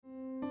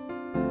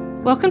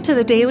Welcome to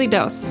the Daily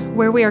Dose,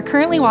 where we are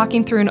currently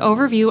walking through an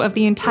overview of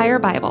the entire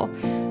Bible.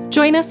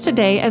 Join us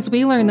today as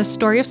we learn the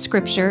story of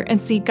Scripture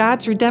and see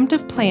God's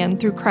redemptive plan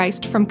through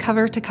Christ from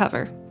cover to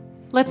cover.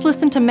 Let's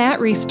listen to Matt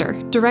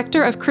Reisetter,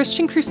 Director of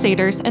Christian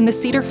Crusaders and the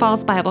Cedar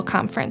Falls Bible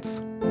Conference.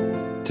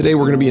 Today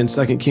we're going to be in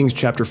 2 Kings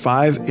chapter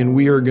 5, and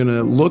we are going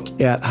to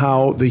look at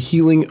how the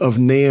healing of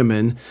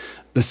Naaman,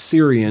 the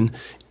Syrian,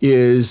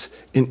 is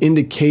an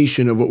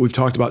indication of what we've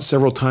talked about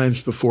several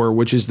times before,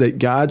 which is that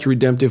God's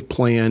redemptive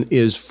plan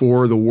is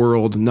for the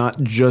world,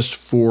 not just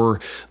for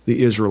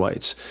the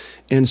Israelites.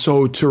 And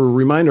so to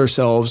remind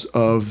ourselves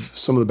of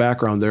some of the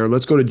background there,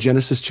 let's go to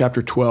Genesis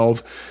chapter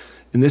 12.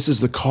 And this is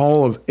the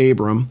call of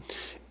Abram.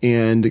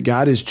 And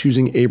God is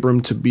choosing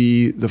Abram to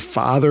be the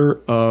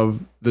father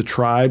of the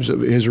tribes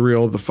of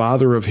Israel, the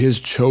father of his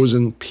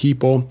chosen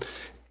people.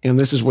 And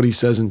this is what he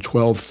says in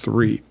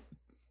 12:3.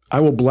 I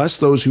will bless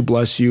those who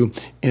bless you,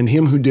 and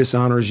him who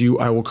dishonors you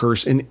I will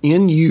curse. And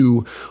in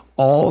you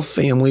all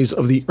families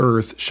of the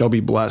earth shall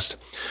be blessed.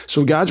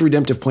 So God's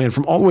redemptive plan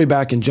from all the way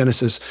back in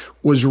Genesis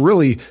was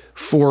really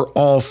for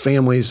all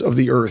families of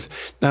the earth.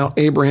 Now,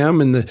 Abraham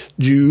and the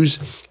Jews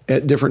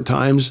at different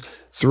times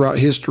throughout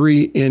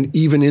history and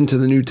even into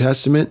the New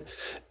Testament,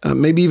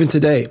 maybe even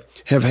today,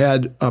 have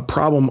had a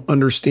problem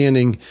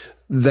understanding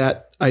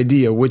that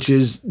idea, which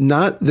is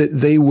not that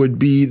they would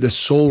be the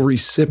sole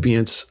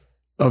recipients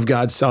of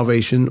God's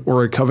salvation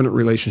or a covenant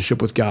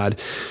relationship with God,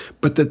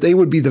 but that they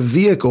would be the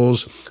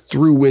vehicles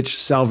through which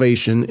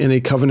salvation and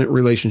a covenant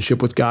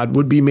relationship with God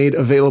would be made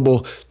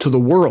available to the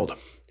world.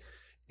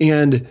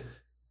 And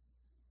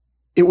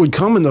it would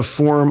come in the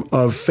form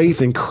of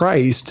faith in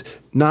Christ,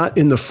 not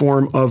in the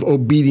form of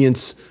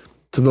obedience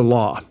to the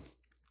law.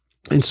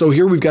 And so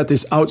here we've got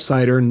this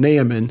outsider,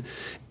 Naaman,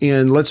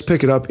 and let's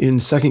pick it up in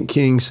 2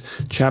 Kings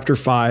chapter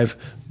 5,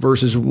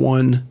 verses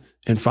 1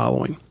 and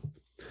following.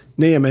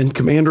 Naaman,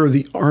 commander of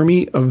the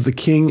army of the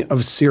king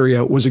of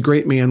Syria, was a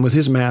great man with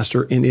his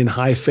master and in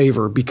high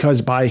favor,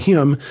 because by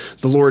him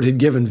the Lord had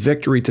given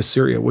victory to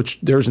Syria, which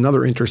there's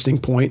another interesting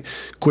point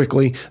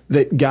quickly,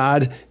 that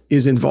God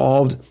is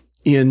involved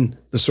in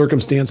the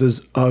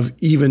circumstances of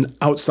even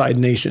outside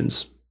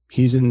nations.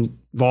 He's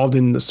involved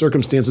in the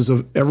circumstances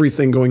of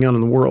everything going on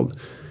in the world.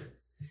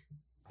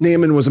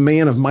 Naaman was a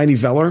man of mighty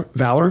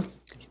valor,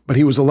 but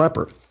he was a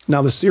leper.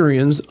 Now the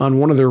Syrians, on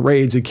one of their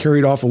raids, had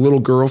carried off a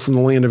little girl from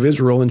the land of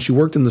Israel, and she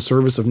worked in the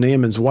service of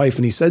Naaman's wife.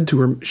 And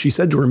she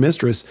said to her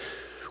mistress,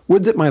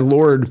 "Would that my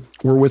Lord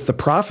were with the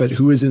prophet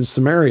who is in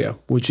Samaria,"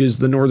 which is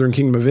the northern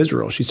kingdom of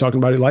Israel. She's talking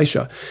about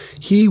Elisha.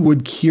 "He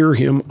would cure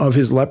him of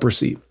his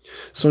leprosy."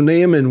 So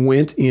Naaman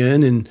went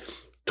in and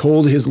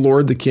told his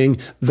lord the king,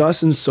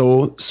 "Thus and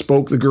so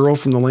spoke the girl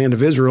from the land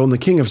of Israel." And the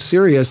king of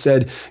Syria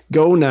said,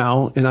 "Go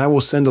now, and I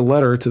will send a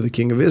letter to the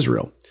king of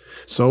Israel."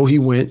 So he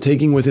went,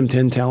 taking with him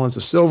 10 talents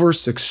of silver,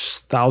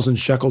 6,000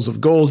 shekels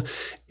of gold,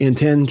 and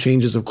 10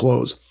 changes of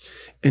clothes.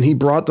 And he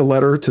brought the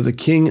letter to the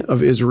king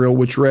of Israel,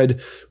 which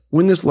read,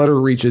 "When this letter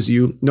reaches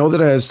you, know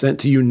that I have sent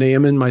to you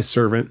Naaman, my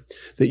servant,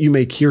 that you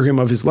may cure him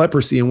of his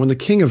leprosy." And when the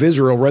king of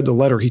Israel read the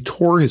letter, he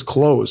tore his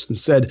clothes and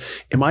said,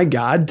 "Am I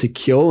God to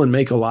kill and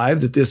make alive,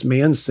 that this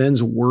man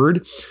sends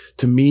word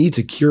to me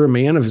to cure a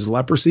man of his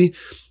leprosy?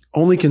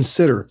 Only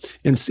consider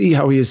and see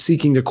how he is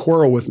seeking to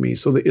quarrel with me."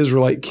 So the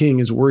Israelite king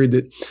is worried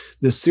that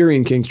the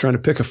Syrian king is trying to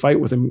pick a fight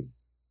with him.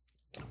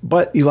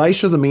 But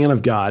Elisha, the man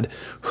of God,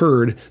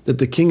 heard that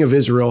the king of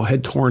Israel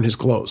had torn his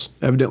clothes.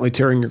 Evidently,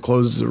 tearing your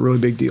clothes is a really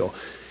big deal.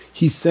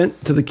 He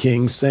sent to the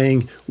king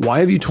saying, "Why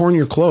have you torn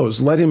your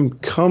clothes? Let him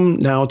come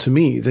now to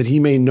me, that he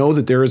may know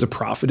that there is a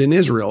prophet in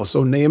Israel."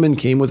 So Naaman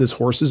came with his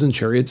horses and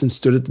chariots and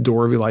stood at the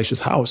door of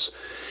Elisha's house.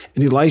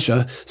 And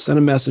Elisha sent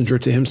a messenger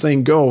to him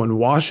saying, "Go and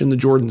wash in the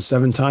Jordan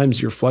 7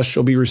 times. Your flesh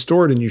shall be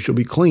restored and you shall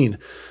be clean."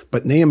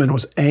 But Naaman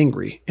was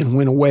angry and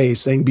went away,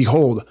 saying,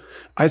 "Behold,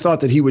 I thought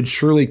that he would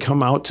surely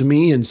come out to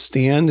me and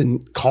stand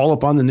and call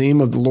upon the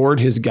name of the Lord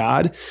his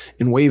God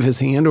and wave his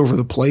hand over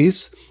the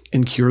place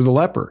and cure the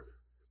leper.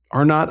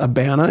 Are not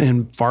Abana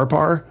and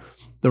Pharpar,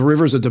 the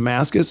rivers of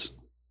Damascus,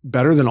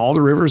 better than all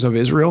the rivers of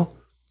Israel?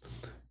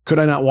 Could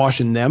I not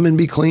wash in them and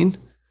be clean?"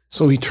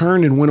 So he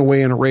turned and went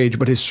away in a rage.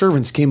 But his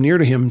servants came near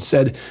to him and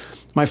said,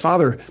 "My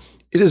father,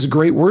 it is a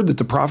great word that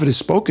the prophet has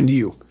spoken to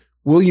you.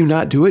 Will you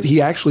not do it? He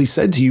actually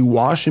said to you,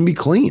 'Wash and be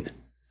clean.'"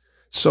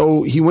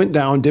 So he went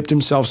down, dipped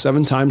himself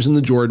 7 times in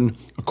the Jordan,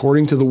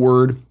 according to the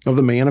word of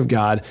the man of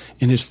God,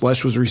 and his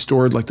flesh was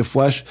restored like the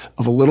flesh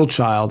of a little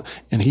child,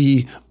 and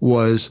he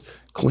was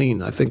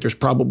clean. I think there's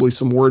probably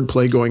some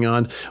wordplay going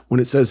on when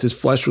it says his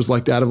flesh was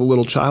like that of a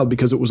little child,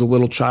 because it was a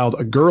little child,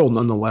 a girl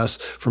nonetheless,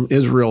 from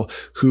Israel,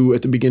 who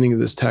at the beginning of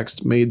this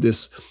text made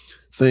this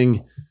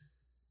thing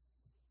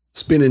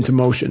spin into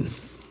motion.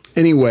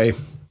 Anyway,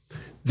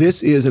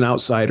 this is an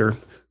outsider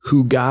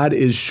who God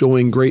is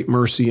showing great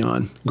mercy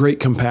on,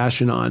 great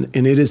compassion on,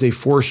 and it is a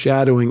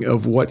foreshadowing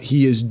of what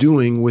he is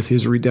doing with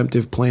his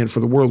redemptive plan for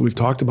the world. We've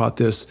talked about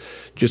this,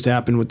 just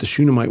happened with the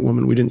Shunammite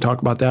woman. We didn't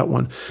talk about that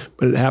one,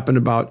 but it happened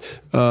about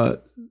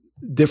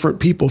different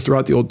people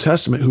throughout the Old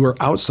Testament who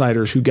are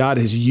outsiders, who God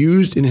has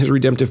used in his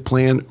redemptive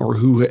plan, or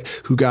who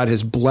God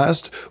has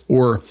blessed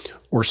or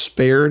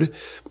spared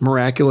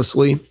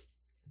miraculously.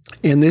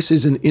 And this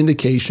is an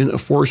indication, a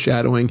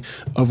foreshadowing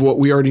of what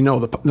we already know.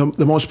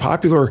 The most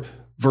popular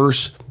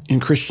verse in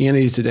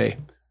Christianity today,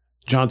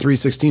 John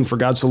 3:16, for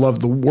God so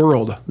loved the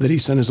world that he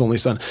sent his only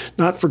son.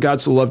 Not for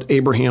God so loved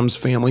Abraham's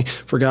family,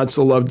 for God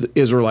so loved the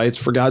Israelites,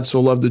 for God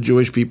so loved the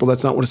Jewish people.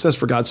 That's not what it says.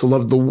 For God so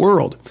loved the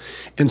world.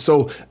 And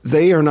so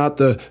they are not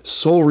the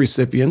sole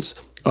recipients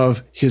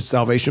of his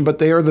salvation, but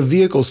they are the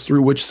vehicles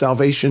through which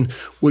salvation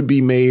would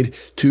be made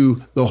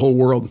to the whole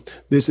world.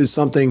 This is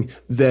something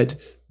that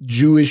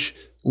Jewish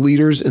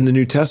leaders in the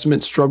New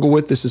Testament struggle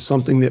with. This is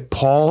something that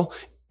Paul,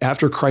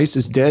 after Christ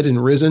is dead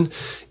and risen,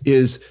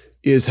 is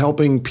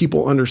helping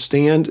people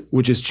understand,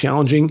 which is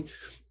challenging.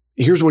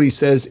 Here's what he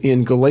says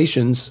in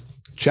Galatians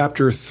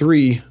chapter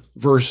 3,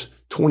 verse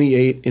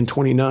 28 and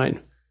 29.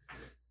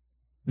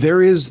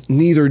 There is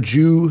neither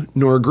Jew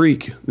nor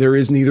Greek. There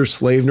is neither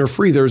slave nor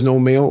free. There is no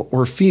male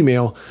or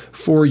female,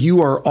 for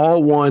you are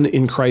all one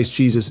in Christ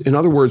Jesus. In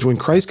other words, when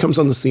Christ comes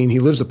on the scene, he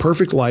lives a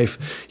perfect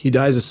life. He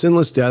dies a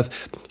sinless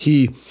death.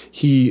 He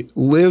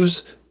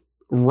lives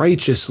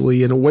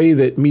righteously in a way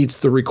that meets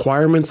the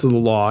requirements of the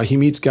law. He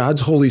meets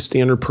God's holy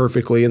standard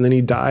perfectly, and then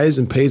he dies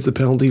and pays the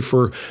penalty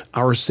for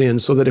our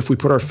sins, so that if we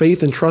put our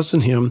faith and trust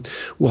in him,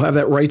 we'll have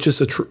that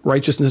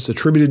righteousness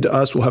attributed to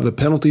us. We'll have the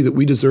penalty that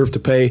we deserve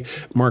to pay,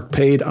 Mark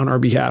paid on our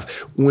behalf.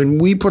 When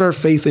we put our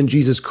faith in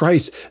Jesus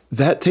Christ,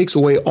 that takes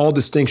away all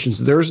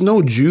distinctions. There's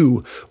no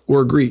Jew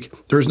or Greek.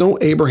 There's no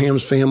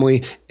Abraham's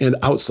family and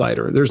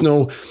outsider. There's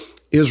no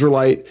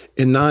Israelite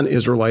and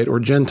non-Israelite or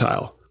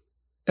Gentile.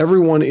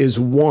 Everyone is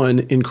one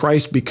in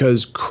Christ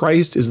because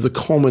Christ is the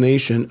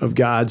culmination of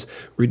God's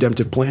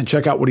redemptive plan.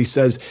 Check out what he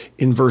says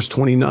in verse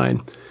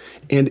 29.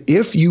 And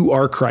if you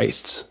are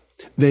Christ's,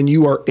 then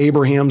you are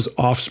Abraham's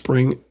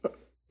offspring,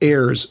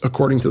 heirs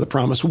according to the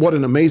promise. What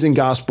an amazing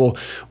gospel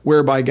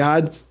whereby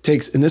God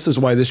takes, and this is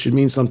why this should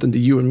mean something to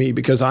you and me,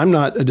 because I'm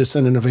not a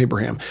descendant of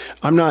Abraham.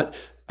 I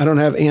don't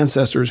have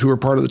ancestors who are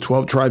part of the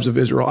 12 tribes of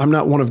Israel. I'm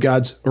not one of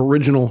God's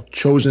original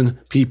chosen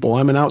people.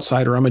 I'm an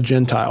outsider. I'm a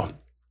Gentile.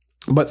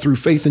 But through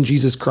faith in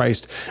Jesus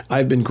Christ,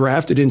 I've been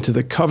grafted into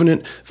the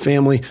covenant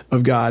family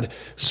of God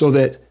so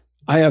that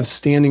I have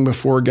standing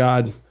before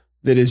God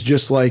that is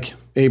just like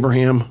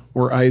Abraham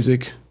or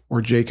Isaac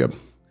or Jacob.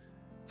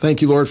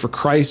 Thank you, Lord, for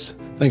Christ.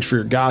 Thanks for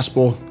your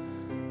gospel.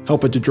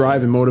 Help it to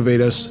drive and motivate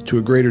us to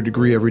a greater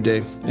degree every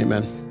day.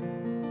 Amen.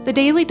 The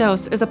Daily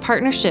Dose is a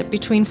partnership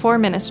between 4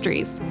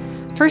 ministries.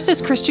 First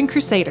is Christian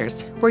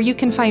Crusaders, where you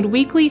can find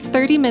weekly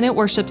 30-minute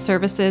worship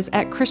services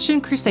at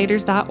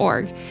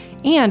christiancrusaders.org,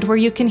 and where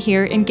you can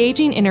hear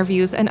engaging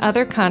interviews and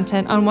other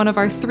content on one of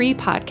our 3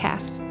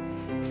 podcasts.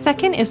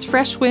 Second is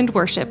Fresh Wind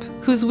Worship,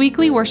 whose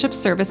weekly worship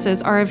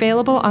services are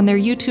available on their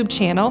YouTube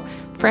channel,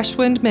 Fresh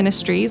Wind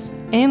Ministries,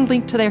 and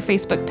linked to their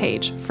Facebook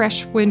page,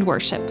 Fresh Wind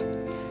Worship.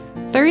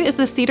 Third is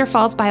the Cedar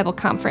Falls Bible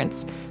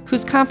Conference,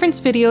 whose conference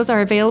videos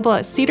are available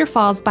at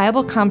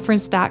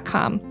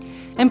cedarfallsbibleconference.com.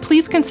 And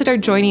please consider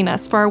joining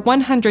us for our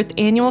 100th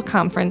annual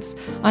conference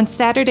on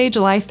Saturday,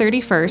 July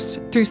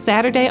 31st through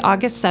Saturday,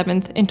 August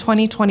 7th in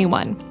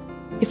 2021.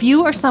 If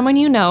you or someone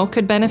you know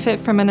could benefit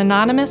from an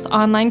anonymous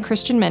online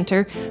Christian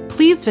mentor,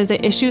 please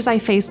visit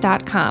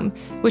issuesiface.com,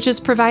 which is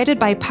provided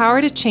by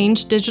Power to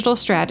Change Digital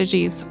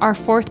Strategies, our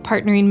 4th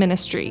partnering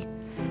ministry.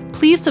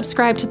 Please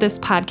subscribe to this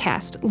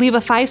podcast, leave a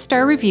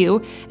 5-star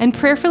review, and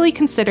prayerfully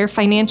consider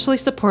financially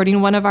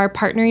supporting one of our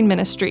partnering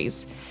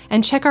ministries.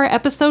 And check our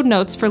episode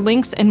notes for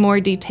links and more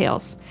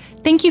details.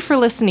 Thank you for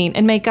listening,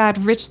 and may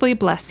God richly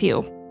bless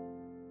you.